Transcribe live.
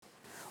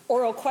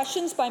Oral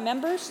questions by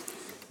members.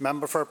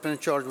 Member for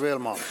Prince George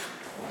Valemount.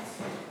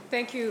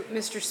 Thank you,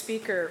 Mr.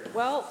 Speaker.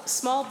 Well,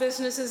 small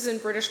businesses in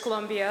British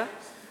Columbia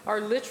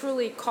are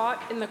literally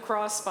caught in the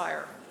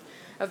crossfire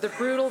of the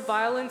brutal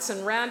violence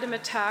and random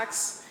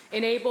attacks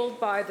enabled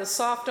by the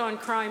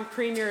soft-on-crime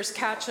Premier's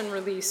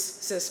catch-and-release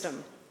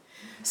system.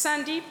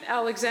 Sandeep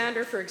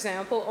Alexander, for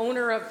example,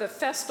 owner of the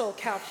Festal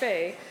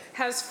Cafe,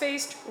 has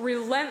faced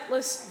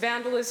relentless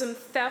vandalism,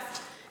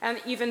 theft,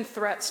 and even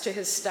threats to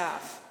his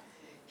staff.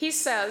 He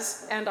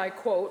says, and I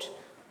quote,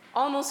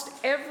 "Almost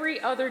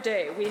every other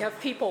day we have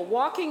people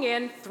walking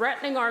in,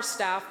 threatening our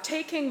staff,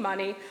 taking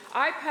money,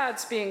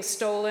 iPads being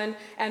stolen,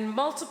 and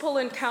multiple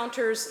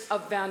encounters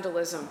of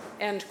vandalism,"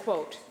 end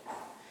quote.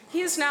 He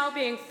is now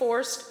being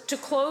forced to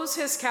close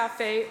his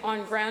cafe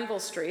on Granville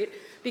Street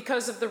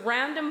because of the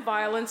random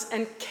violence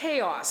and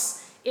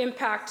chaos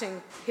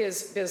impacting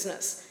his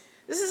business.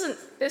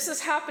 This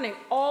is happening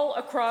all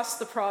across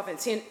the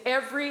province, in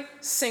every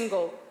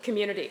single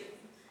community.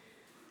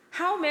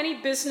 How many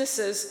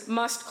businesses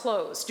must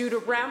close due to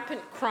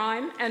rampant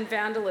crime and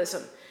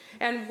vandalism?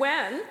 And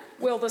when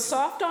will the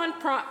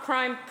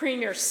soft-on-crime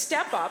Premier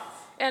step up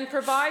and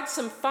provide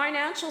some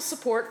financial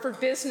support for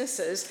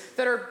businesses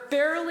that are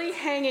barely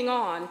hanging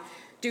on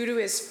due to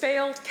his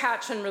failed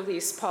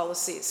catch-and-release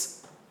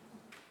policies?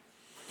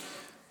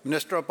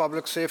 Minister of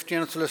Public Safety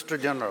and Solicitor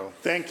General.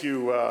 Thank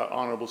you,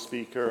 Honourable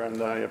Speaker,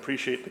 and I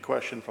appreciate the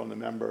question from the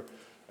member.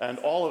 And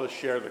all of us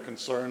share the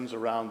concerns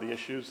around the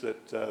issues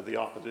that the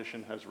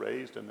opposition has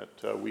raised and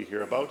that we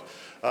hear about.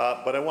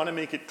 But I want to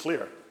make it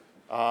clear.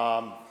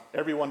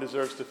 Everyone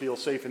deserves to feel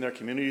safe in their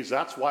communities.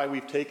 That's why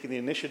we've taken the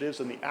initiatives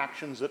and the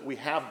actions that we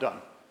have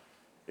done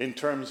in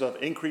terms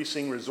of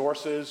increasing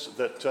resources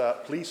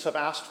that police have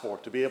asked for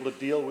to be able to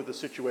deal with the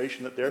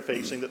situation that they're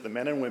facing, that the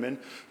men and women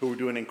who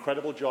do an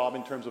incredible job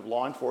in terms of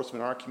law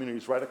enforcement in our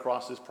communities right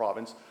across this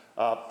province,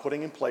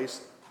 putting in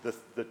place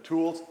the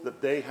tools that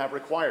they have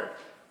required.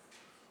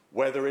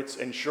 Whether it's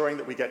ensuring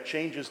that we get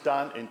changes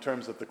done in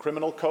terms of the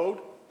criminal code,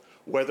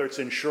 whether it's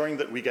ensuring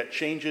that we get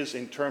changes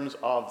in terms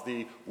of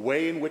the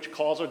way in which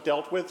calls are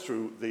dealt with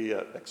through the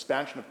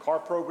expansion of CAR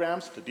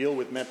programs to deal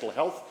with mental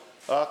health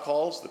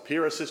calls, the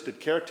peer-assisted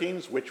care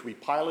teams, which we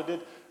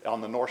piloted on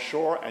the North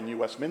Shore and New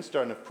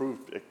Westminster and have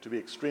proved to be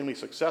extremely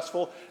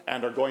successful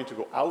and are going to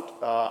go out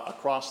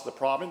across the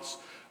province.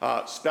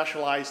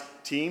 Specialized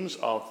teams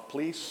of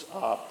police,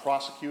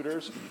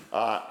 prosecutors,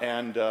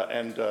 and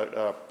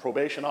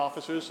probation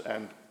officers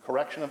and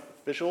correction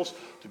officials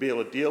to be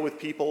able to deal with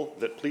people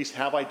that police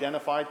have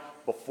identified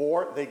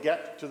before they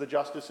get to the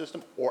justice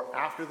system or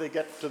after they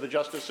get to the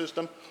justice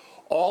system.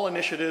 All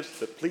initiatives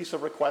that police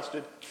have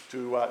requested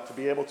to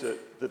be able to,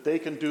 that they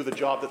can do the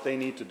job that they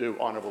need to do,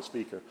 Honourable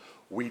Speaker.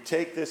 We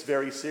take this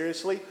very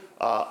seriously.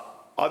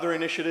 Other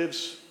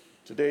initiatives,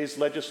 today's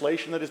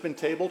legislation that has been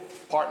tabled,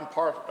 part and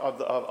part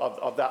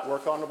of that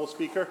work, Honourable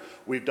Speaker.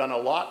 We've done a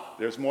lot.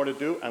 There's more to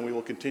do, and we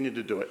will continue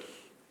to do it.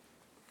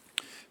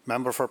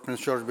 Member for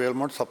Prince George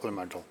Valemount,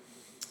 supplemental.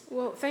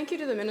 Well, thank you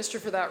to the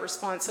Minister for that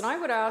response, and I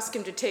would ask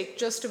him to take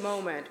just a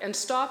moment and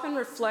stop and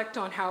reflect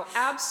on how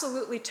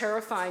absolutely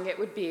terrifying it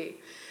would be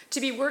to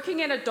be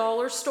working in a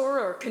dollar store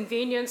or a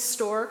convenience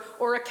store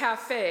or a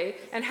cafe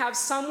and have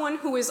someone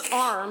who is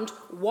armed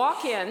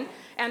walk in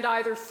and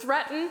either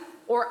threaten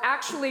or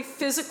actually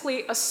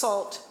physically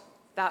assault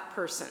that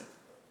person.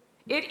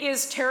 It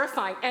is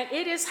terrifying, and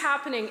it is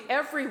happening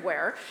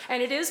everywhere,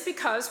 and it is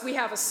because we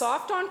have a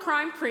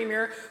soft-on-crime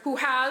Premier who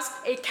has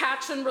a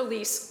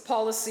catch-and-release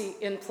policy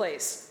in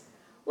place.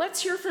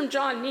 Let's hear from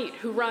John Neate,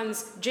 who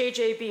runs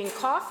JJ Bean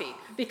Coffee,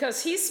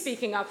 because he's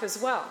speaking up as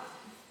well.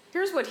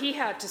 Here's what he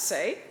had to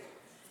say.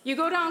 You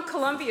go down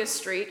Columbia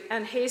Street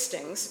and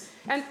Hastings,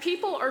 and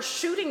people are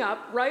shooting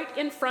up right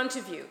in front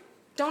of you.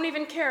 Don't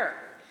even care.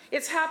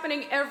 It's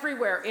happening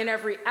everywhere, in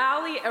every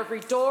alley,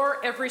 every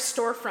door, every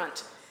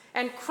storefront.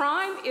 And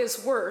crime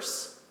is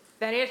worse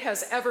than it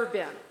has ever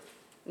been.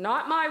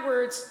 Not my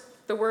words,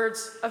 the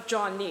words of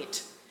John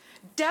Neate.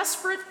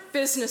 Desperate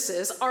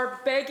businesses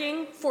are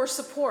begging for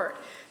support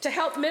to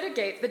help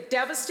mitigate the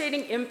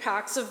devastating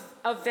impacts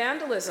of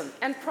vandalism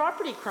and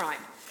property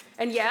crime.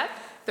 And yet,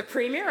 the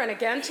Premier, and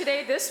again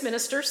today this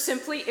Minister,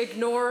 simply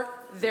ignore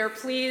their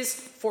pleas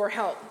for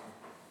help.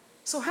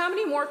 So how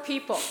many more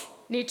people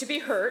need to be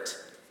hurt?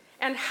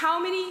 And how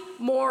many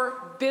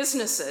more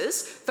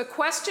businesses? The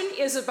question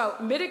is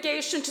about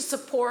mitigation to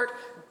support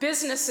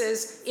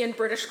businesses in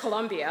British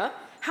Columbia.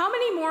 How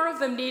many more of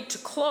them need to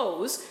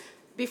close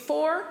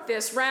before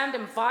this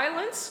random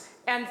violence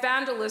and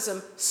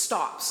vandalism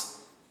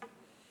stops?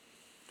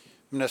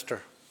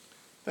 Minister.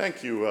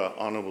 Thank you,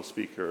 Honourable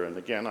Speaker. And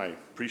again, I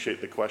appreciate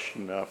the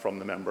question from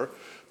the member.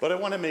 But I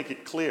want to make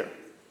it clear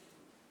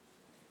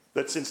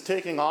that since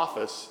taking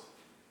office,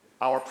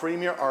 our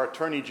Premier, our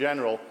Attorney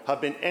General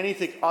have been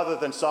anything other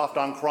than soft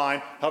on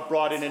crime, have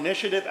brought in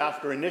initiative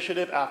after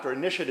initiative after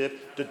initiative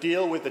to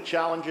deal with the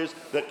challenges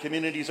that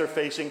communities are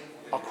facing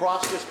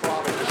across this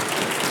province.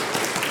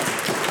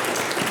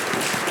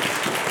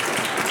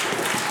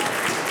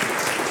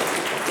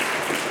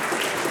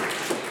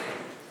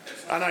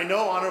 And I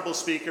know, Honourable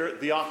Speaker,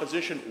 the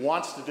opposition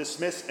wants to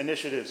dismiss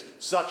initiatives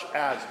such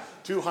as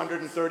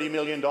 $230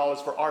 million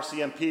for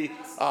RCMP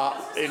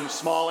in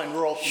small and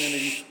rural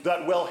communities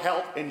that will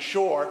help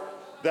ensure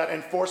that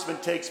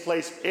enforcement takes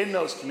place in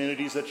those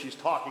communities that she's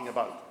talking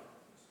about.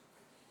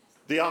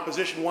 The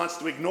opposition wants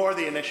to ignore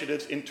the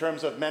initiatives in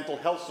terms of mental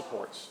health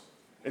supports,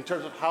 in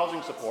terms of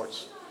housing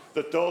supports,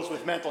 that those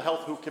with mental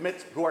health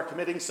who are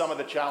committing some of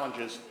the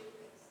challenges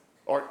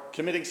or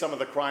committing some of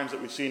the crimes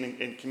that we've seen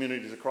in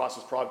communities across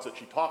this province that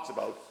she talks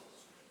about,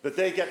 that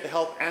they get the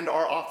help and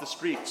are off the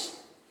streets.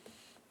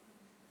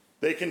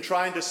 They can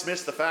try and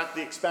dismiss the fact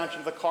the expansion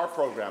of the CAR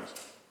programs,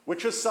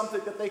 which is something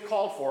that they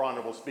called for,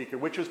 Honourable Speaker,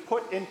 which was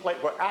put in place,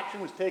 where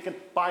action was taken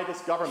by this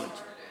government.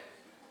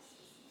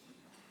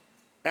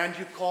 And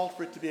you called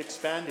for it to be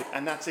expanded,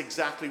 and that's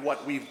exactly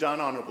what we've done,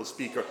 Honourable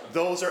Speaker.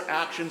 Those are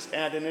actions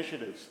and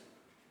initiatives.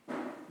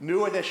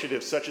 New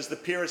initiatives such as the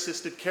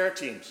peer-assisted care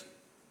teams,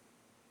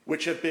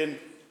 which have been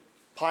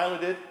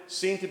piloted,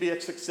 seen to be a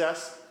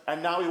success,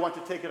 and now we want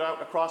to take it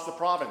out across the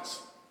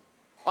province.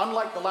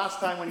 Unlike the last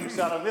time when you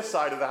sat on this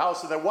side of the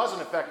House and there was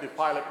an effective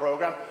pilot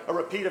program, a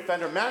repeat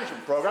offender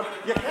management program,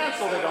 you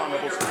cancelled it,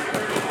 Honourable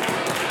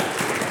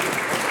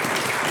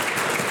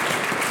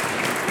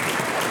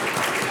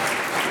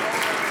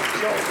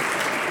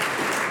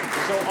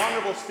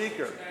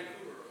Speaker.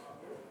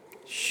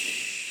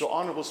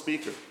 Honourable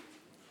Speaker,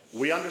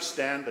 we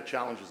understand the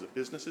challenges that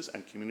businesses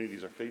and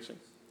communities are facing.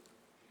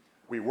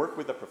 We work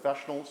with the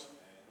professionals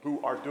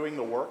who are doing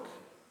the work,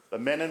 the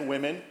men and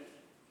women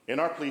in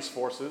our police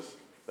forces,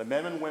 the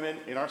men and women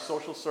in our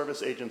social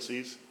service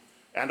agencies,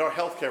 and our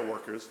healthcare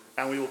workers,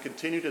 and we will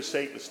continue to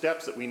take the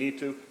steps that we need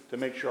to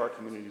make sure our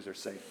communities are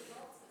safe.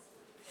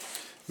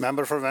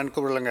 Member for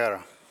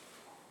Vancouver-Langara.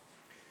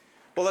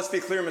 Well, let's be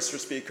clear, Mr.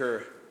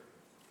 Speaker.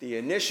 The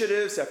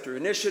initiatives after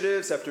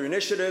initiatives after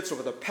initiatives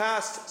over the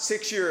past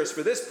 6 years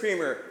for this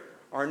Premier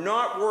are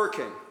not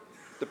working.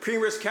 The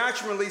Premier's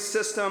catch and release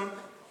system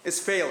is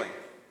failing.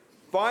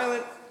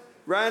 Violent,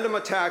 random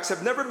attacks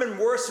have never been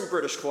worse in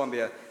British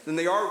Columbia than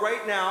they are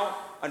right now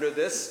under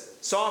this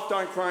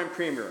soft-on-crime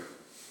Premier.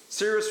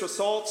 Serious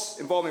assaults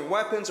involving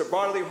weapons or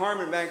bodily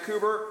harm in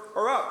Vancouver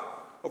are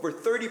up over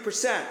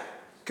 30%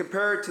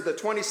 compared to the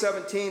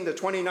 2017 to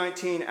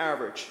 2019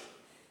 average.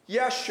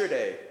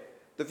 Yesterday,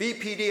 the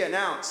VPD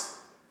announced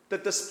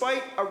that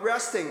despite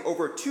arresting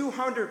over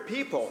 200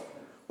 people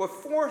with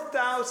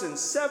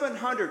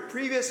 4,700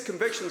 previous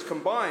convictions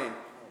combined,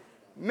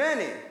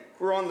 many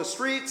were on the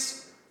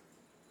streets,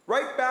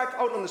 right back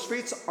out on the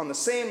streets on the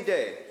same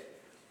day.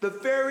 The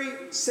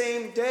very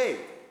same day.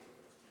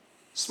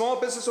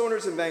 Small business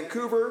owners in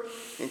Vancouver,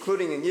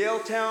 including in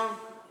Yaletown,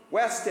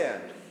 West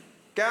End,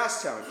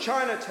 Gastown,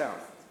 Chinatown,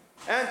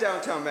 and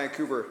downtown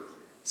Vancouver,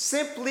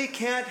 simply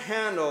can't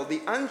handle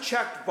the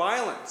unchecked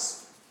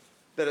violence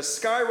that has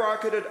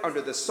skyrocketed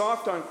under the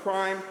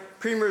soft-on-crime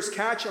Premier's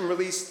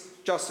catch-and-release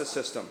justice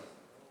system.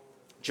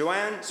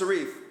 Joanne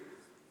Zarif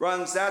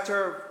runs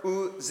Zatar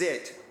U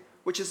Zait,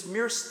 which is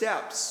mere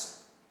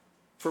steps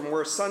from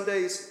where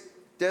Sunday's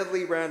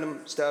deadly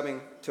random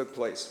stabbing took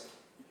place.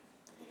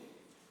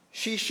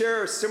 She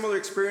shares similar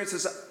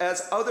experiences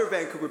as other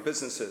Vancouver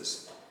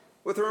businesses,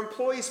 with her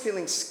employees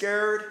feeling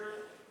scared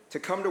to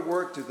come to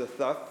work due to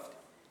theft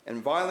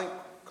and violent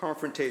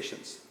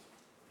confrontations.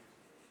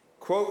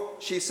 Quote,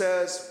 she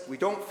says, "We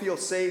don't feel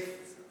safe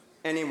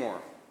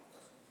anymore."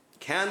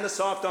 Can the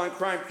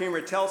soft-on-crime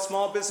Premier tell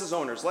small business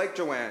owners like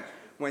Joanne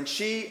when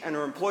she and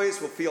her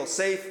employees will feel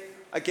safe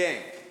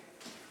again?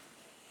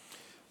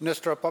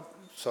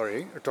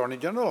 Attorney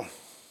General.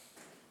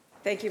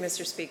 Thank you,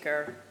 Mr.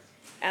 Speaker.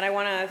 And I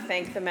want to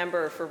thank the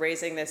member for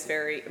raising this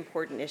very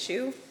important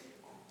issue.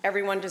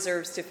 Everyone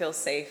deserves to feel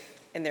safe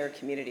in their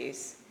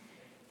communities.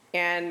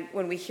 And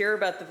when we hear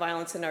about the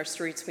violence in our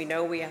streets, we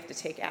know we have to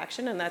take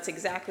action, and that's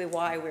exactly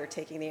why we're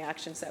taking the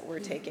actions that we're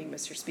taking,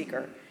 Mr.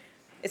 Speaker.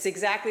 It's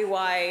exactly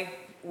why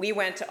we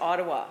went to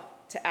Ottawa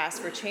to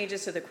ask for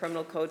changes to the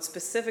criminal code,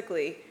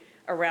 specifically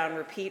around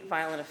repeat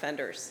violent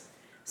offenders.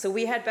 So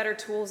we had better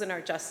tools in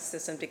our justice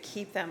system to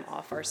keep them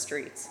off our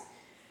streets.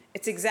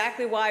 It's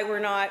exactly why we're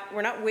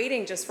not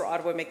waiting just for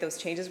Ottawa to make those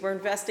changes. We're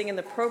investing in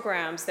the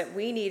programs that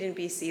we need in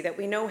BC that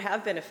we know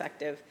have been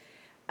effective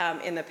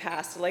in the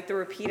past, like the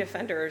repeat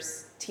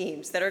offenders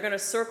teams that are going to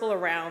circle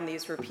around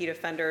these repeat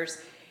offenders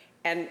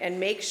and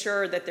make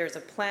sure that there's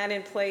a plan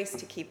in place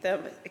to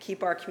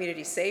keep our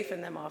community safe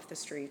and them off the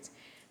streets.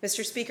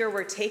 Mr. Speaker,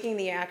 we're taking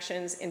the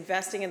actions,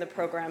 investing in the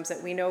programs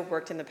that we know have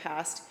worked in the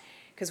past,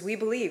 because we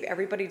believe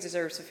everybody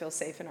deserves to feel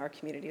safe in our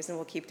communities, and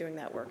we'll keep doing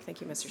that work. Thank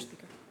you, Mr.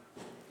 Speaker.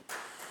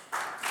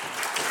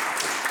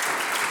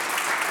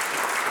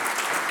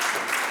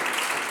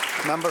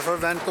 Member for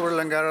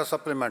Vancouver-Langara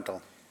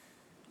supplemental.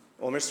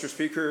 Well, Mr.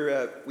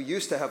 Speaker, we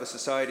used to have a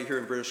society here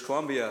in British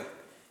Columbia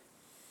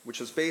which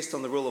was based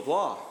on the rule of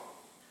law.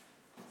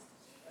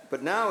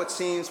 But now it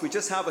seems we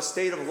just have a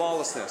state of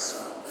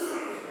lawlessness.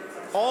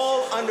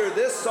 All under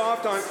this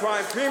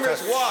soft-on-crime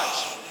Premier's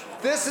watch.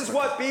 This is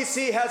what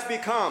BC has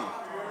become,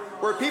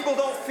 where people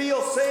don't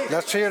feel safe.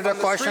 Let's hear the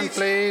question,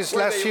 please.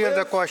 Let's hear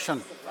the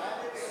question.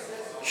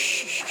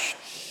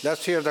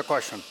 Let's hear the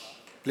question.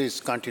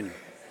 Please continue.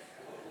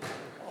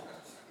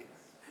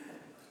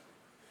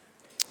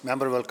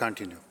 Member will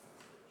continue.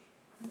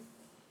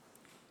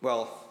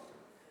 Well,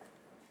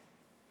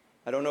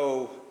 I don't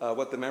know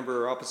what the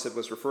member opposite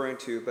was referring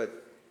to, but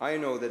I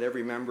know that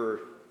every member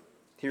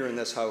here in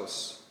this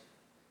House,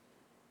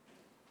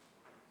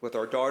 with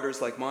our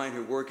daughters like mine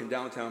who work in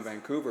downtown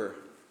Vancouver,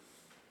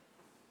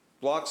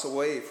 blocks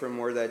away from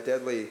where that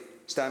deadly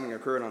stabbing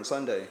occurred on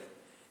Sunday,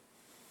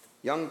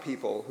 young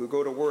people who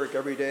go to work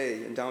every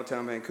day in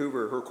downtown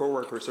Vancouver, her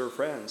coworkers, her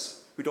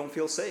friends, who don't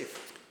feel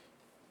safe.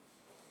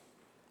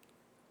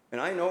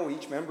 And I know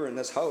each member in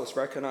this House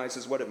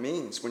recognizes what it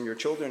means when your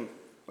children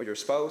or your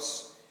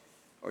spouse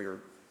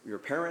or your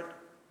parent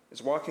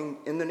is walking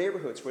in the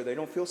neighborhoods where they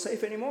don't feel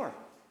safe anymore.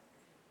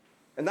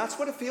 And that's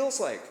what it feels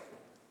like.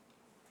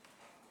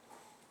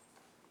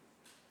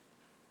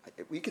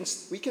 We can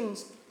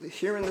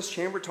here in this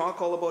chamber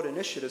talk all about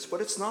initiatives,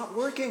 but it's not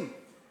working.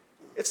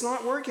 It's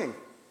not working.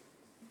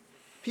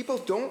 People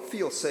don't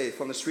feel safe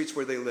on the streets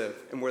where they live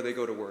and where they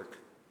go to work.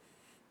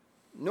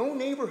 No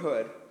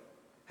neighborhood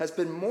has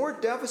been more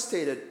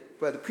devastated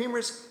by the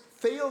Premier's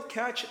failed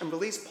catch and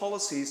release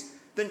policies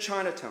than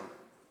Chinatown.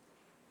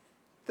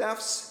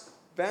 Thefts,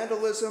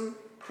 vandalism,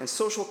 and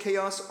social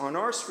chaos on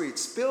our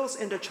streets spills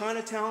into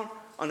Chinatown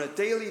on a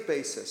daily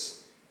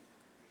basis.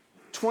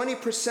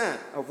 20%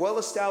 of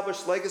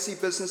well-established legacy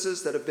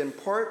businesses that have been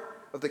part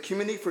of the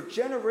community for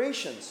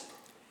generations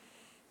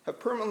have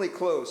permanently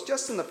closed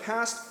just in the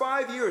past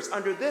 5 years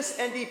under this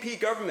NDP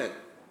government.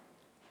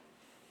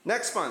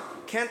 Next month,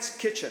 Kent's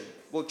Kitchen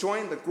will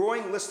join the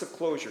growing list of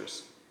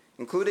closures,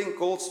 including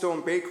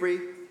Goldstone Bakery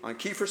on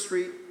Kiefer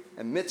Street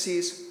and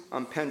Mitzi's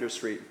on Pender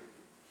Street.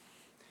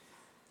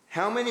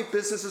 How many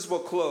businesses will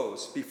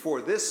close before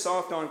this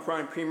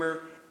soft-on-crime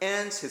Premier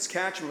ends his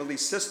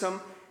catch-and-release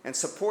system and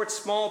supports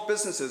small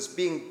businesses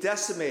being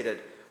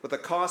decimated with the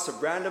cost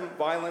of random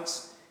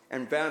violence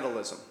and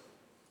vandalism?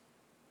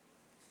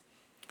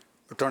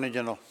 Attorney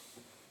General.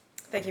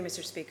 Thank you,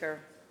 Mr. Speaker.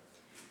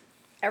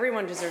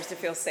 Everyone deserves to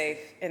feel safe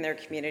in their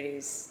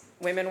communities.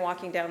 Women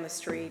walking down the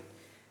street,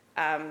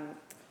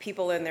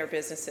 people in their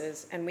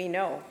businesses, and we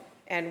know.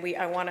 And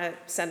I want to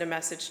send a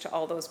message to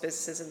all those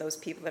businesses and those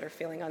people that are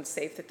feeling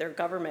unsafe that their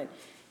government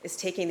is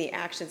taking the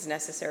actions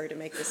necessary to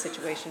make this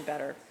situation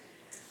better.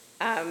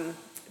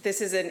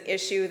 This is an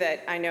issue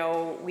that I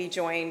know we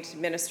joined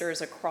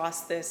ministers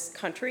across this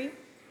country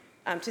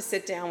to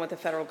sit down with the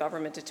federal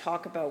government to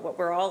talk about what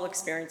we're all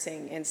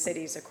experiencing in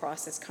cities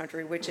across this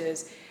country, which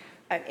is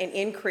an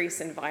increase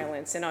in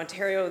violence. In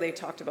Ontario, they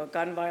talked about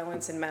gun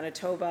violence. In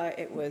Manitoba,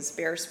 it was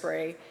bear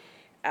spray.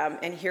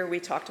 And here we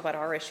talked about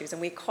our issues.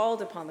 And we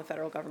called upon the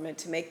federal government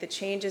to make the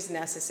changes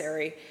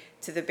necessary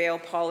to the bail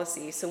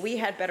policy so we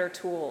had better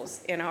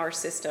tools in our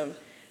system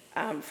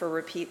for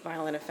repeat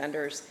violent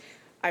offenders.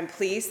 I'm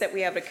pleased that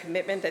we have a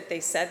commitment that they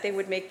said they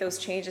would make those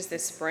changes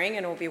this spring,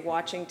 and we'll be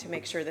watching to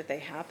make sure that they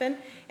happen.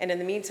 And in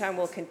the meantime,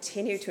 we'll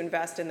continue to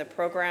invest in the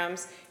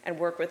programs and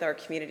work with our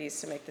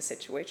communities to make the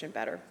situation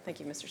better. Thank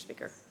you, Mr.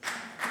 Speaker.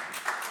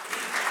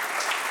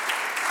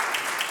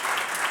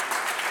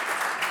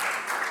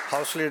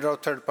 House Leader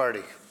of Third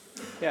Party.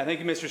 Yeah, thank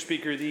you, Mr.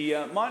 Speaker. The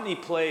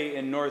Montney Play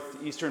in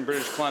northeastern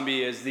British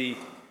Columbia is the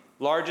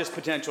largest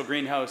potential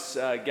greenhouse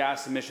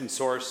gas emission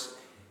source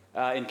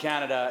in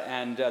Canada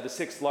and the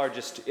sixth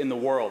largest in the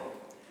world.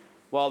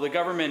 While the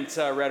government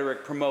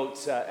rhetoric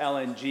promotes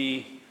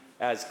LNG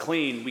as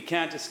clean, we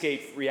can't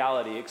escape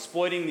reality.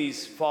 Exploiting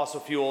these fossil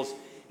fuels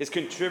is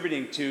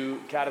contributing to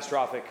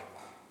catastrophic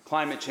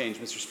climate change,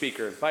 Mr.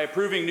 Speaker. By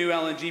approving new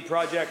LNG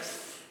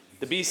projects,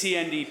 the BC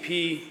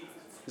NDP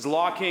is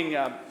locking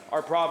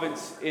our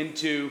province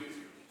into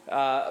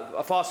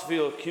a fossil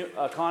fuel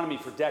economy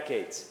for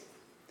decades.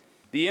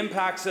 The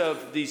impacts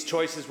of these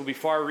choices will be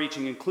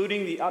far-reaching,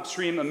 including the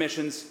upstream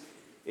emissions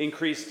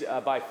increased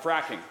by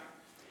fracking.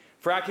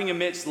 Fracking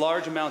emits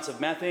large amounts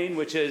of methane,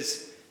 which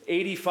is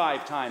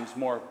 85 times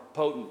more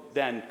potent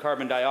than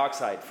carbon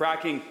dioxide.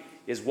 Fracking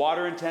is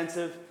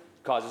water-intensive,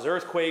 causes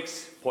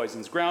earthquakes,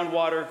 poisons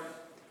groundwater,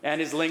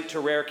 and is linked to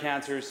rare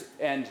cancers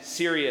and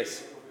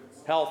serious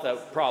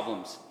health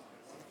problems.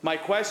 My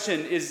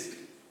question is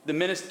to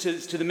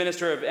the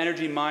Minister of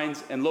Energy,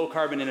 Mines and Low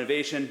Carbon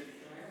Innovation.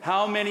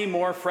 How many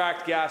more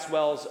fracked gas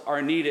wells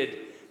are needed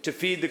to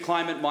feed the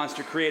climate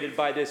monster created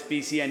by this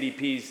BC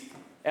NDP's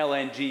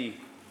LNG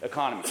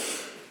economy?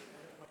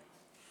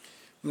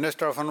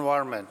 Minister of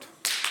Environment.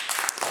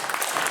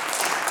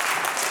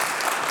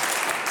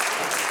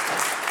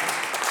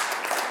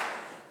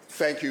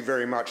 Thank you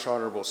very much,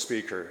 Honourable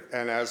Speaker.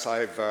 And as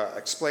I've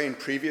explained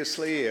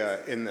previously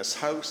in this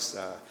House,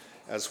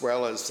 as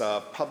well as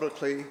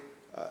publicly,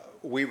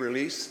 we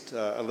released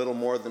a little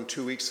more than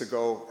 2 weeks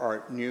ago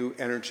our new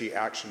Energy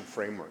Action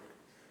Framework.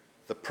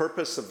 The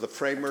purpose of the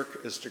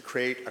framework is to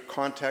create a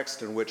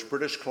context in which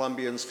British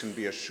Columbians can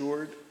be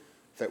assured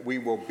that we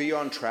will be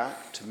on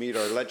track to meet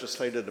our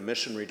legislated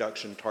emission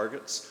reduction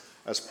targets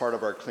as part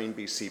of our Clean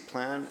BC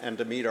plan and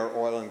to meet our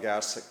oil and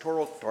gas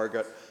sectoral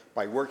target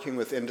by working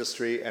with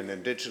industry and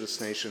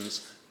Indigenous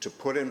nations to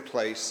put in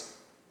place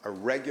a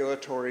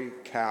regulatory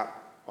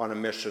cap on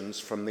emissions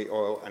from the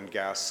oil and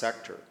gas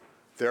sector.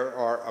 There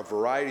are a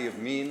variety of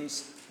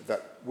means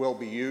that will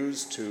be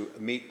used to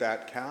meet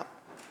that cap.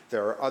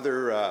 There are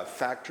other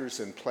factors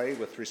in play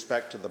with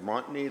respect to the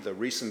Montney, the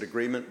recent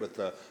agreement with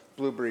the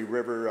Blueberry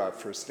River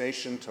First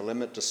Nation to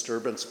limit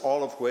disturbance,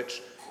 all of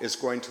which is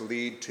going to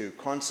lead to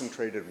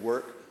concentrated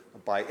work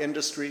by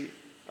industry,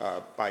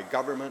 by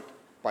government,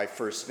 by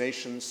First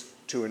Nations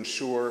to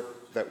ensure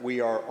that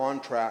we are on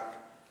track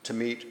to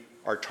meet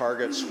our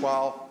targets,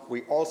 while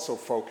we also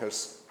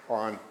focus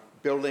on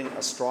building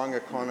a strong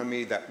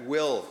economy that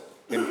will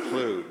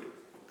include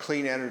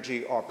clean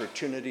energy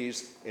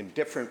opportunities in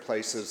different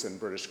places in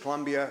British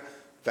Columbia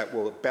that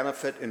will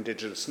benefit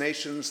Indigenous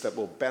nations, that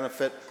will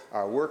benefit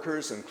our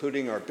workers,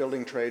 including our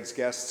building trades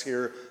guests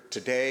here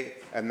today,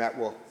 and that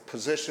will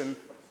position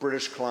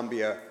British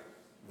Columbia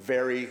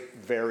very,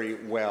 very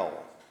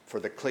well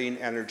for the clean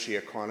energy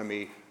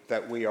economy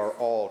that we are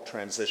all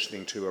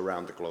transitioning to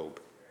around the globe.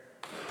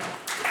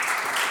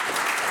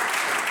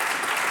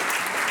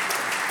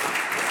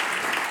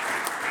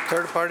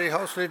 Third-party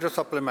House Leader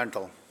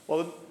supplemental.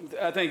 Well,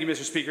 thank you,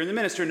 Mr. Speaker. And the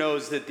minister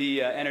knows that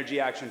the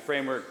Energy Action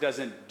Framework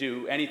doesn't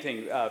do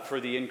anything for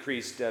the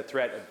increased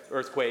threat of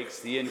earthquakes,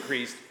 the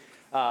increased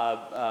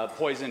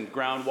poisoned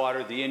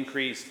groundwater, the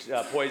increased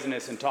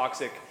poisonous and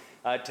toxic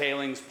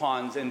tailings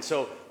ponds. And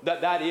so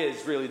that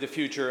is really the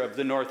future of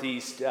the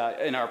Northeast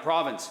in our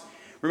province.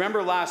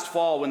 Remember last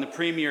fall when the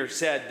Premier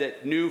said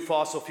that new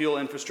fossil fuel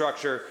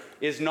infrastructure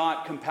is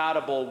not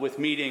compatible with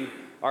meeting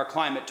our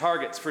climate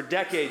targets. For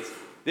decades,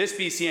 this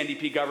BC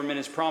NDP government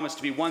has promised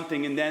to be one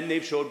thing, and then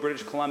they've showed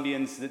British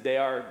Columbians that they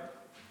are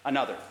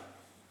another.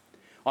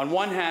 On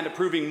one hand,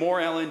 approving more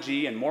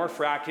LNG and more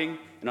fracking,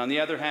 and on the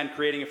other hand,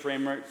 creating a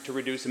framework to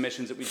reduce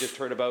emissions that we just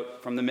heard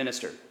about from the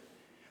minister.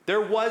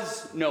 There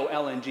was no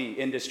LNG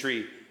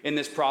industry in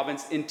this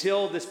province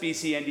until this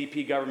BC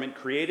NDP government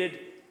created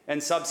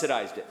and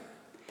subsidized it.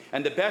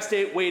 And the best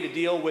way to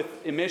deal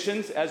with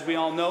emissions, as we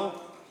all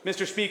know,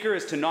 Mr. Speaker,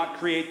 is to not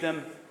create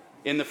them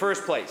in the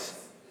first place.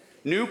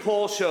 New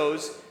poll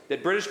shows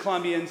that British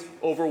Columbians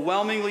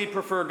overwhelmingly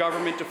prefer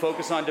government to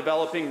focus on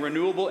developing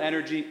renewable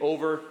energy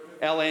over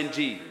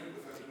LNG.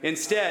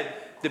 Instead,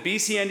 the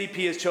BC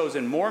NDP has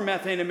chosen more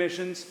methane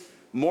emissions,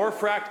 more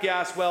fracked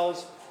gas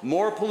wells,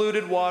 more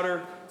polluted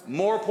water,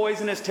 more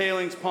poisonous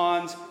tailings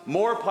ponds,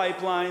 more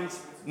pipelines,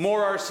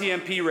 more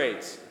RCMP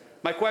rates.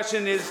 My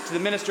question is to the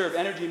Minister of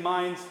Energy,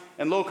 Mines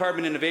and Low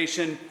Carbon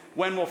Innovation,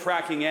 when will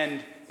fracking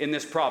end in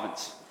this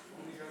province?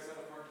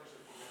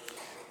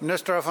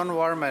 Minister of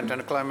Environment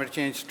and Climate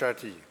Change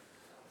Strategy.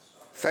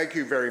 Thank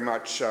you very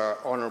much,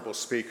 Honourable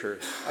Speaker.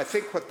 I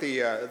think what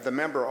the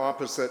member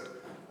opposite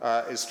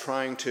is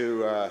trying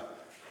to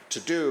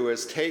do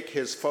is take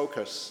his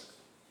focus,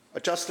 a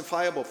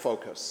justifiable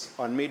focus,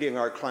 on meeting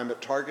our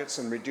climate targets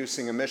and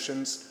reducing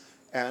emissions,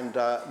 and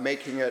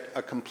making it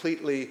a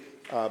completely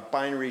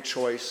binary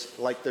choice,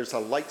 like there's a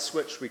light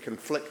switch we can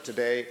flick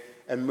today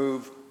and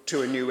move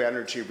to a new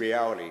energy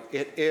reality.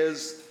 It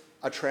is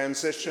a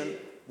transition.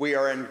 We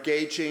are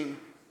engaging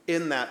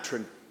in that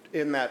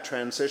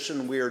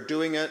transition. We are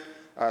doing it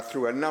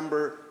through a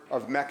number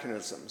of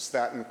mechanisms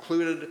that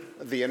included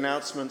the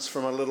announcements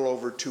from a little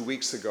over 2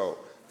 weeks ago.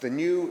 The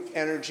new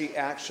Energy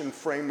Action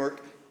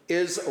Framework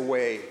is a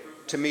way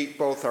to meet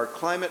both our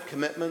climate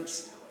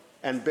commitments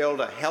and build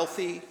a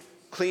healthy,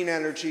 clean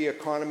energy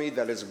economy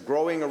that is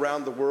growing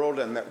around the world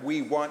and that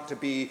we want to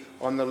be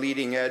on the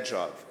leading edge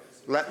of.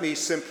 Let me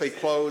simply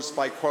close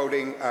by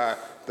quoting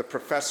the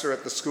professor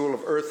at the School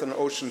of Earth and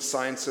Ocean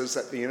Sciences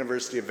at the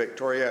University of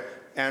Victoria,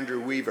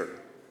 Andrew Weaver.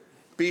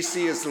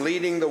 BC is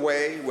leading the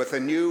way with a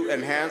new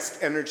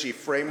enhanced energy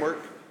framework,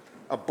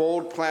 a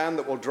bold plan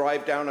that will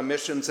drive down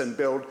emissions and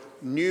build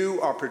new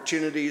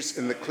opportunities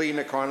in the clean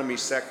economy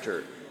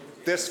sector.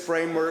 This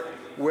framework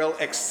will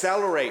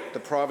accelerate the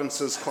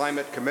province's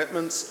climate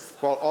commitments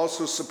while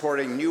also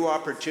supporting new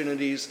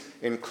opportunities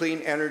in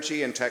clean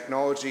energy and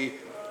technology,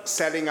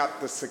 setting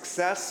up the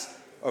success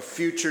of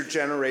future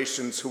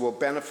generations who will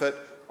benefit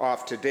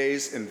off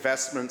today's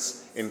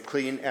investments in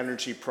clean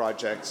energy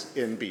projects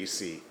in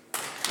BC.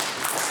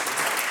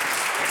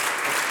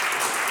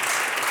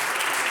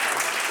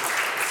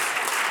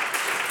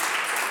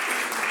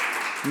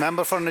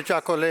 Member for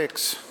Nechako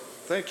Lakes.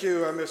 Thank you,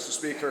 Mr.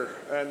 Speaker.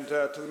 And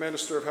to the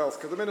Minister of Health,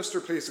 could the Minister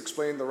please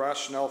explain the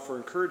rationale for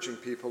encouraging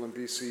people in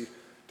BC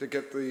to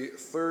get the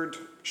third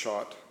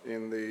shot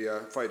in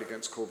the fight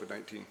against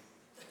COVID-19?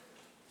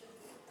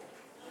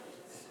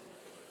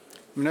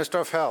 Minister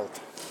of Health.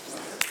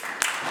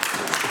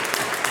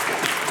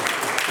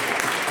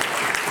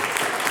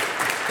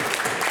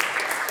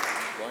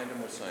 Blind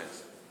and with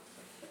science.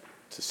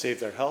 To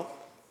save their health,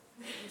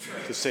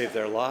 to save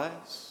their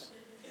lives,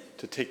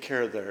 to take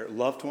care of their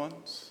loved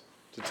ones,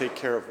 to take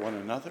care of one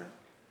another,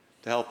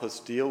 to help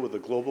us deal with a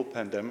global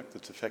pandemic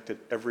that's affected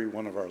every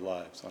one of our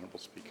lives, Honourable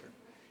Speaker.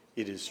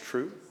 It is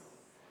true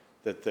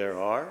that there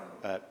are,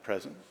 at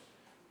present,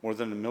 more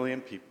than 1 million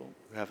people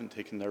who haven't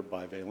taken their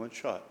bivalent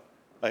shot.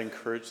 I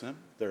encourage them.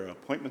 There are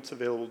appointments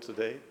available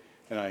today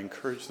and I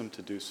encourage them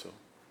to do so.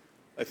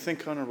 I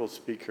think, Honourable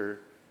Speaker,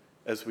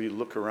 as we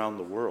look around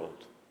the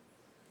world,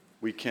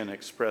 we can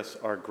express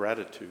our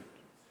gratitude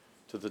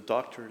to the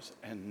doctors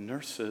and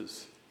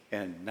nurses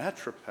and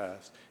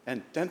naturopaths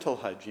and dental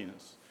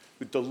hygienists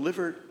who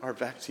delivered our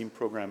vaccine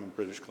program in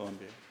British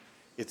Columbia.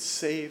 It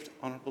saved,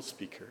 Honourable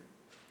Speaker,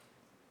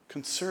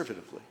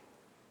 conservatively,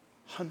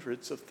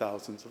 hundreds of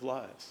thousands of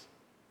lives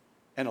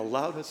and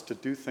allowed us to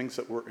do things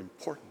that were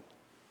important,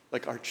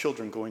 like our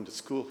children going to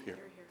school here.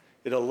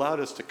 It allowed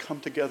us to come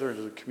together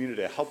as a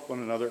community to help one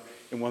another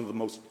in one of the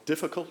most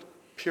difficult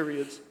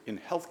periods in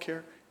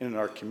healthcare and in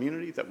our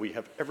community that we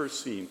have ever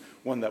seen,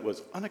 one that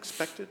was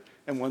unexpected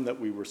and one that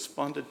we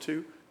responded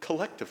to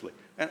collectively.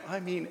 And I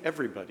mean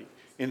everybody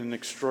in an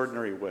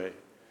extraordinary way.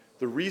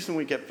 The reason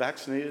we get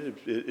vaccinated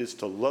is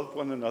to love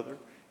one another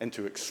and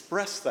to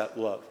express that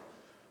love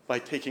by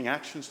taking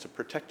actions to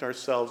protect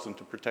ourselves and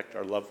to protect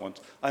our loved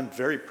ones. I'm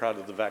very proud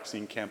of the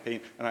vaccine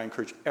campaign, and I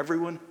encourage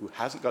everyone who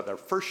hasn't got their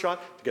first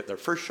shot to get their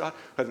first shot,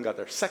 who hasn't got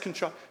their second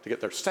shot to get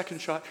their second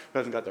shot, who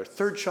hasn't got their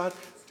third shot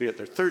to get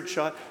their third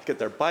shot, to get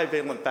their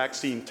bivalent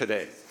vaccine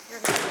today.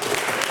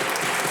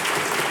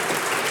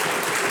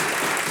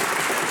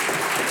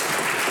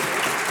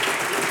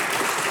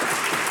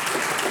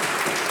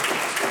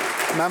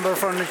 Member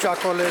for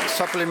Nechako Lake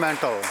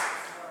supplemental.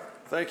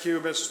 Thank you,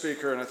 Mr.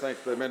 Speaker, and I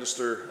thank the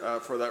Minister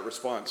for that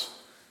response.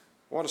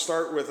 I want to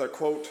start with a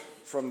quote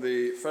from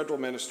the Federal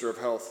Minister of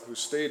Health, who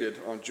stated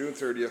on June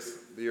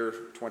 30th, the year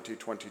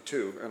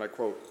 2022, and I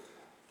quote,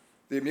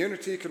 "The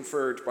immunity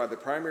conferred by the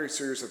primary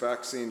series of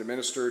vaccine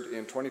administered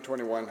in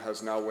 2021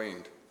 has now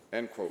waned,"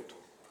 end quote.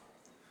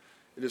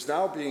 It has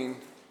now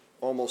been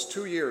almost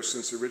 2 years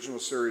since the original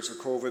series of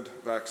COVID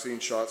vaccine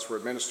shots were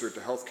administered to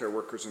healthcare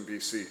workers in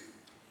BC.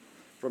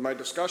 From my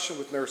discussion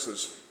with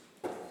nurses,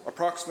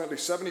 approximately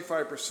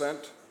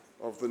 75%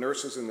 of the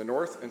nurses in the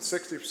north and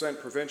 60%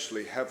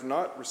 provincially have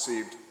not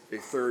received a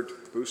third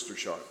booster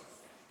shot.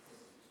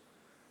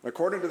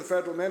 According to the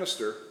federal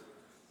minister,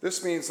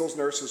 this means those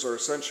nurses are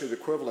essentially the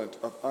equivalent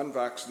of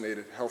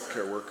unvaccinated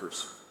healthcare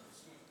workers.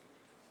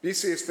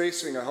 BC is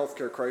facing a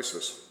healthcare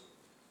crisis.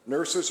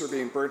 Nurses are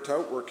being burnt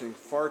out, working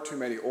far too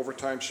many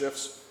overtime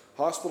shifts.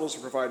 Hospitals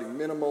are providing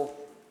minimal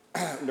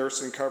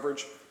nursing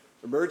coverage.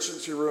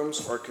 Emergency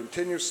rooms are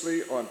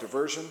continuously on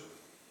diversion.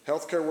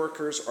 Healthcare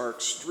workers are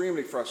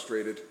extremely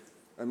frustrated,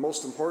 and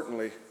most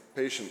importantly,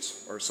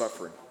 patients are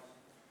suffering.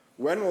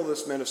 When will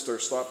this minister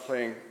stop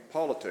playing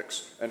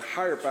politics and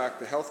hire back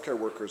the healthcare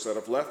workers that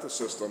have left the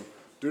system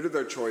due to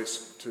their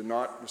choice to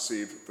not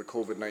receive the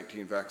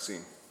COVID-19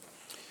 vaccine?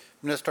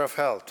 Minister of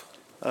Health.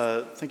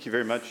 Thank you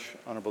very much,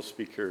 Honourable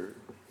Speaker.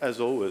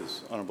 As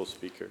always, Honourable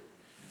Speaker,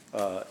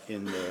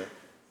 in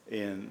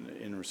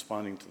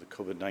responding to the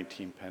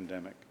COVID-19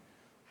 pandemic,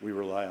 we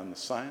rely on the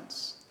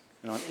science,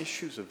 and on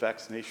issues of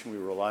vaccination, we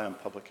rely on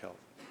public health.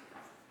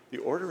 The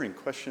order in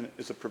question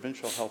is a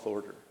provincial health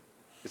order.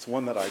 It's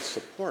one that I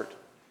support,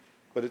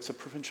 but it's a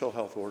provincial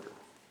health order.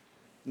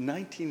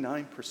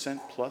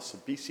 99% plus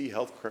of BC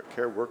health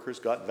care workers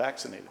got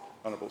vaccinated,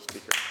 Honourable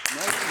Speaker.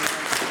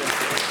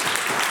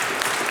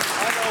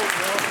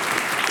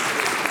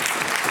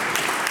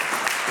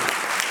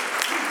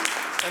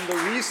 99%. And the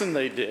reason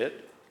they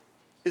did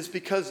is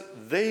because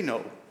they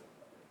know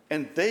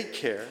and they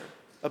care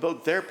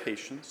about their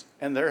patients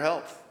and their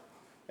health,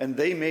 and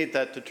they made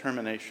that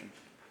determination.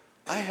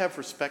 I have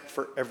respect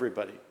for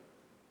everybody.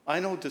 I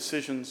know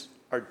decisions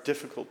are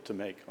difficult to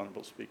make,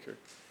 Honourable Speaker,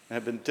 and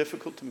have been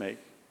difficult to make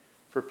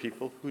for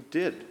people who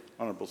did,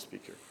 Honourable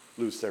Speaker,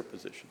 lose their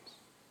positions.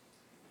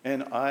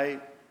 And I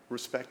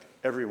respect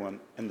everyone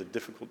and the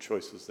difficult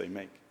choices they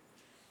make.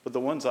 But the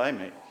ones I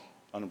make,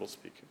 Honourable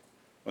Speaker,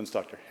 the ones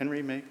Dr.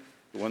 Henry makes,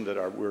 the one that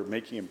we're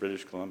making in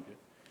British Columbia,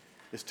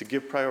 is to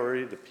give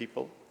priority to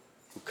people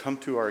who come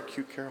to our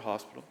acute care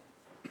hospital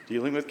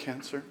dealing with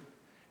cancer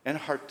and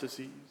heart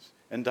disease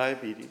and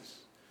diabetes,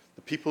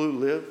 the people who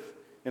live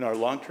in our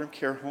long-term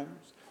care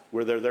homes,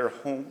 where they're their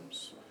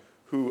homes,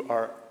 who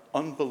are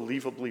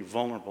unbelievably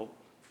vulnerable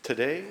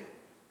today,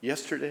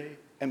 yesterday,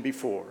 and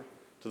before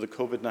to the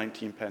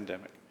COVID-19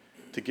 pandemic,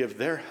 to give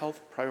their health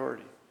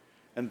priority.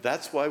 And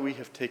that's why we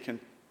have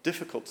taken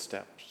difficult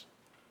steps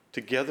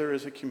together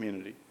as a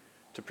community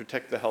to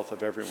protect the health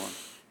of everyone,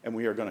 and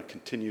we are going to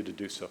continue to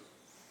do so.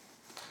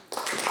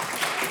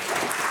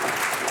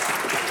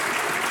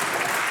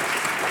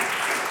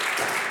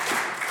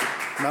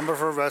 Member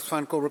for West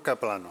Vancouver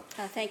Capilano.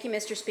 Thank you,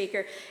 Mr.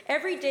 Speaker.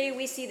 Every day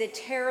we see the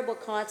terrible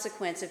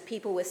consequence of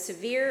people with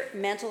severe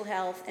mental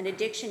health and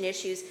addiction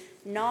issues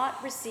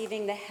not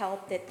receiving the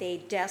help that they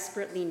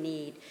desperately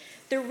need.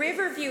 The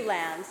Riverview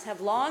lands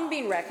have long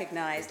been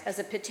recognized as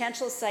a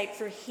potential site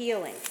for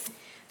healing.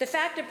 A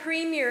fact the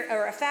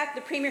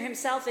Premier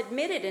himself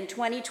admitted in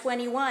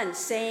 2021,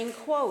 saying,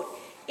 quote,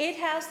 "It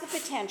has the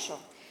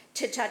potential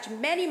to touch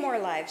many more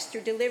lives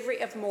through delivery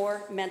of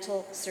more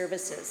mental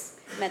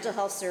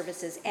health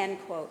services, end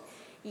quote.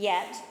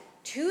 Yet,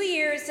 2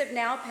 years have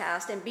now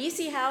passed, and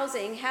BC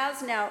Housing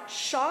has now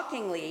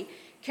shockingly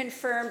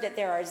confirmed that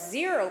there are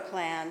zero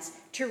plans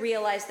to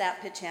realize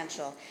that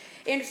potential.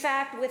 In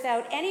fact,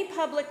 without any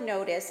public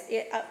notice,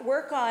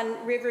 work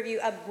on Riverview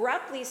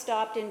abruptly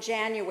stopped in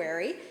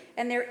January,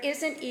 and there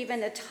isn't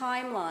even a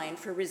timeline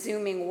for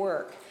resuming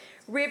work.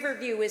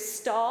 Riverview is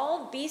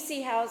stalled.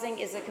 BC Housing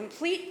is a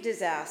complete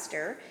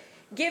disaster.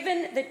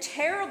 Given the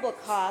terrible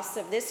costs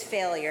of this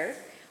failure,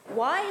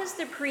 why has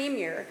the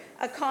Premier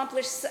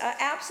accomplished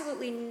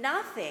absolutely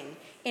nothing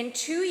in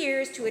 2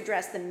 years to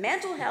address the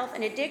mental health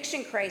and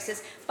addiction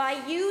crisis by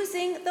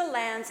using the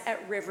lands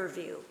at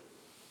Riverview?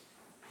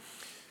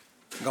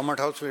 Government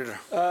House Leader.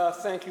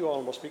 Thank you,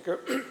 Honourable Speaker.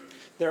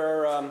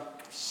 There are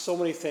so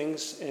many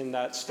things in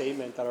that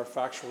statement that are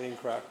factually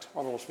incorrect,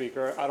 Honourable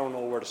Speaker. I don't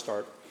know where to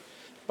start.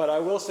 But I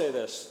will say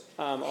this,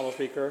 Honourable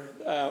Speaker.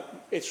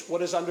 It's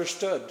what is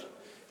understood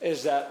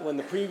is that when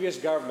the previous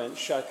government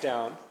shut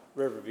down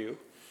Riverview,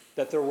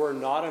 that there were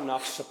not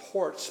enough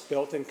supports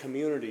built in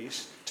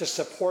communities to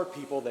support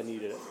people that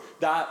needed it.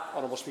 That,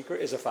 Honourable Speaker,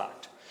 is a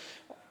fact.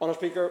 Honourable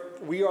Speaker,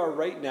 we are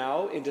right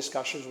now in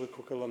discussions with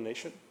Quick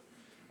Elimination.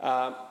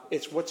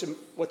 It's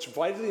what's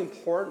vitally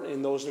important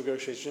in those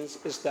negotiations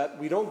is that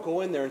we don't go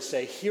in there and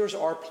say, here's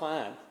our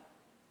plan,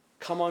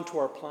 come on to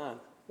our plan.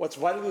 What's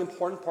vitally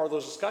important part of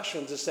those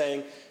discussions is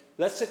saying,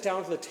 let's sit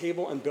down to the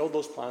table and build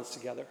those plans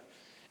together.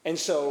 And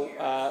so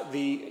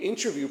the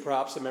interview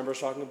perhaps the member is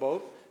talking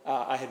about,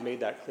 I had made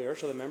that clear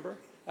to the member,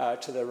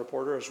 to the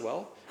reporter as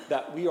well,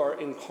 that we are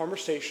in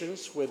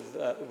conversations with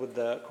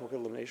the Quick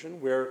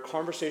Elimination. We're in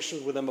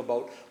conversations with them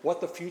about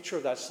what the future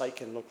of that site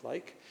can look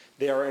like.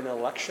 They are in an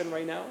election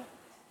right now.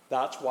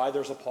 That's why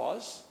there's a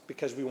pause,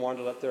 because we want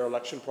to let their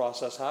election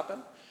process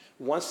happen.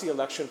 Once the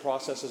election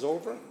process is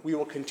over, we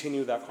will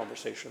continue that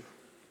conversation.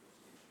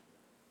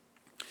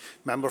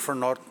 Member for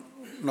North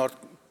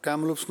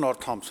Kamloops, North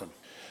Thompson.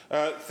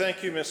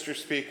 Thank you, Mr.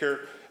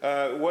 Speaker.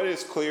 What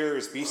is clear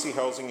is BC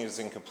Housing is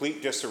in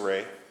complete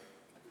disarray,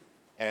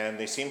 and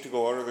they seem to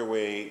go out of their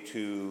way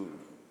to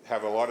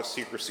have a lot of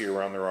secrecy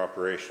around their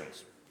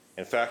operations.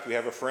 In fact, we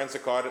have a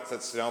forensic audit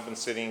that's now been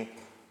sitting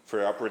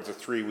for upwards of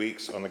 3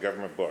 weeks on the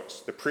government books.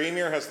 The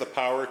Premier has the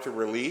power to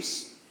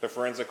release the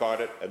forensic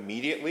audit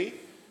immediately,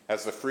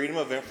 as the Freedom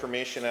of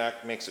Information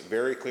Act makes it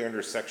very clear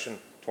under Section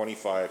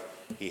 25,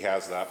 he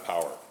has that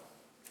power.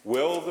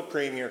 Will the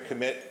Premier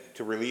commit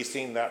to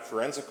releasing that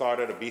forensic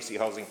audit of BC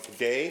Housing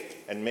today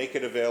and make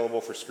it available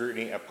for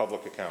scrutiny at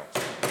public accounts?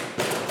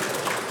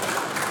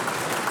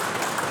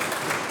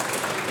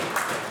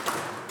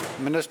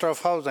 Minister of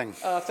Housing.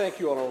 Thank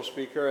you, Honourable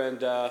Speaker. And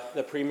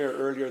the Premier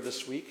earlier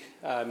this week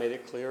made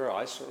it clear,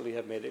 I certainly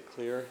have made it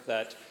clear,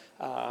 that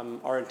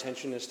our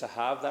intention is to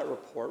have that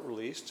report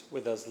released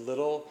with as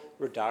little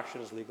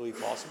redaction as legally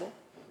possible.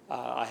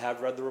 I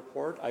have read the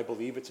report. I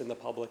believe it's in the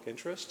public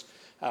interest.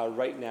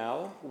 Right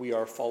now, we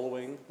are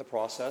following the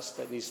process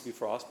that needs to be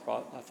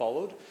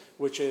followed,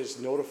 which is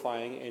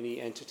notifying any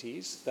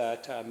entities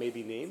that may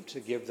be named to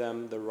give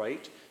them the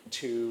right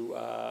to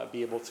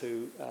be able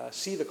to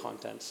see the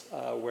contents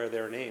where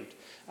they're named.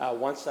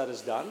 Once that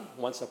is done,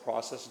 once the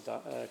process is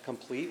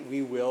complete,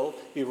 we will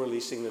be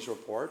releasing this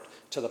report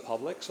to the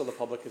public so the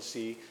public can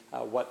see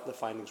what the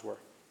findings were.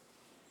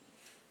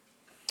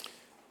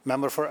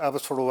 Member for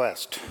Abbotsford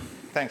West.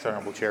 Thanks,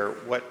 Honourable Chair.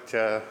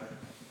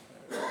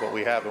 What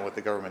we have and what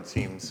the government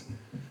seems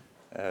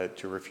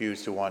to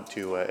refuse to want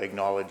to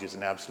acknowledge is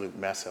an absolute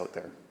mess out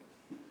there.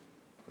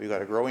 We've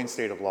got a growing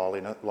state of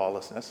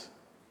lawlessness.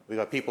 We've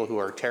got people who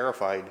are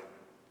terrified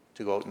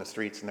to go out in the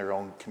streets in their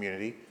own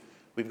community.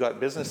 We've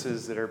got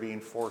businesses that are being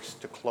forced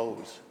to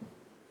close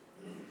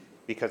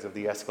because of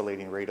the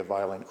escalating rate of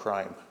violent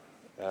crime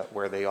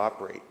where they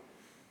operate.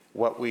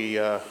 What we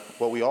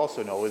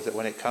also know is that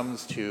when it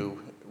comes to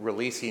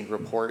releasing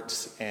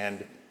reports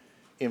and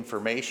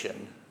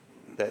information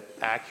that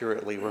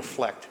accurately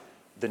reflect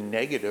the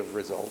negative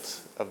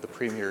results of the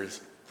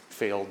Premier's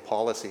failed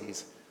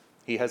policies,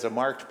 he has a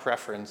marked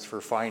preference for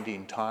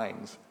finding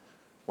times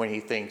when he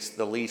thinks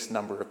the least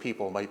number of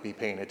people might be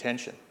paying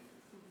attention.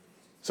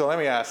 So let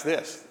me ask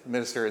this. The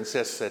Minister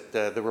insists that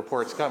the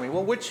report's coming.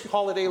 Well, which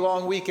holiday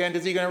long weekend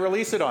is he going to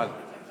release it on?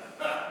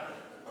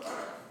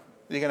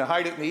 Is he going to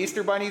hide it in the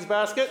Easter Bunny's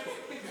basket?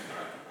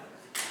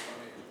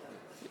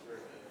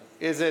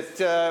 Is it,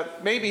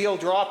 maybe he'll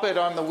drop it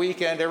on the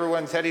weekend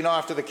everyone's heading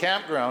off to the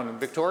campground on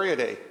Victoria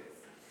Day.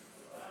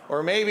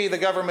 Or maybe the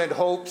government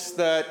hopes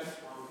that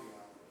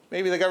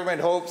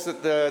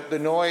the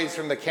noise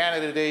from the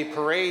Canada Day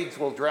parades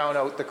will drown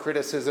out the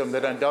criticism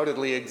that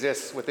undoubtedly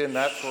exists within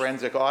that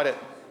forensic audit,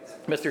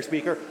 Mr.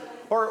 Speaker.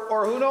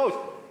 Or who knows,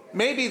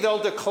 maybe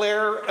they'll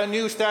declare a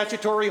new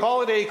statutory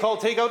holiday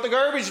called Take Out the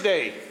Garbage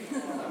Day.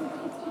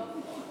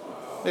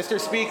 Mr.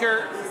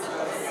 Speaker,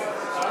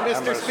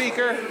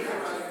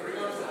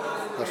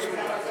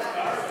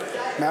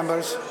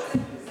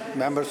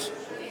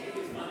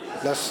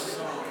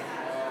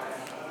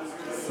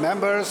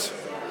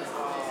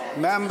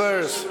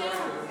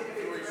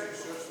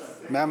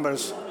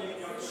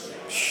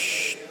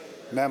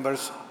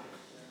 Members,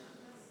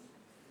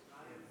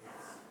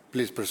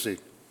 please proceed.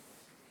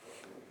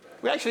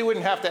 we actually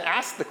wouldn't have to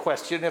ask the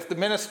question if the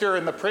minister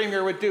and the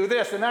premier would do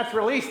this, and that's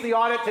release the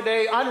audit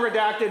today,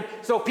 unredacted,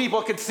 so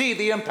people could see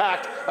the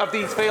impact of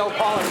these failed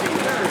policies.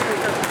 Mr.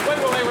 Speaker,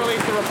 when will they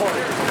release the report?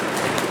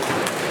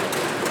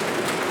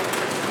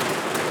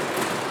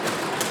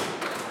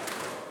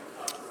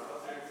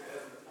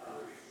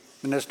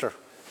 Minister.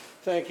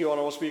 Thank you,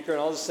 Honourable Speaker.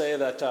 And I'll just say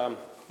that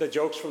the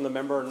jokes from the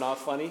member are not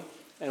funny.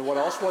 And what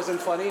else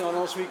wasn't funny,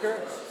 Honourable Speaker,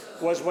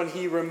 was when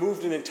he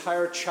removed an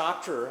entire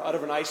chapter out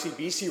of an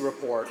ICBC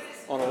report,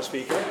 Honourable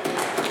Speaker.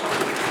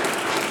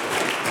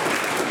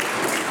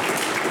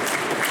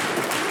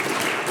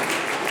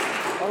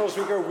 Honourable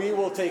Speaker, we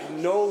will take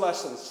no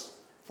lessons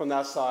from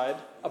that side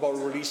about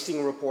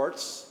releasing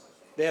reports.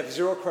 They have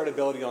zero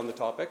credibility on the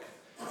topic,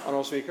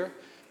 Honourable Speaker.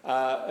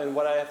 And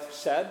what I have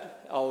said,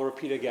 I'll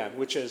repeat again,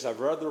 which is I've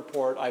read the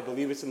report. I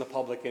believe it's in the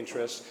public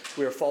interest.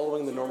 We are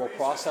following the normal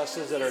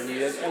processes that are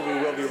needed, and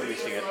we will be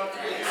releasing it.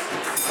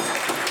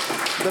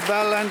 The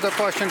bell ends the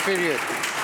question period.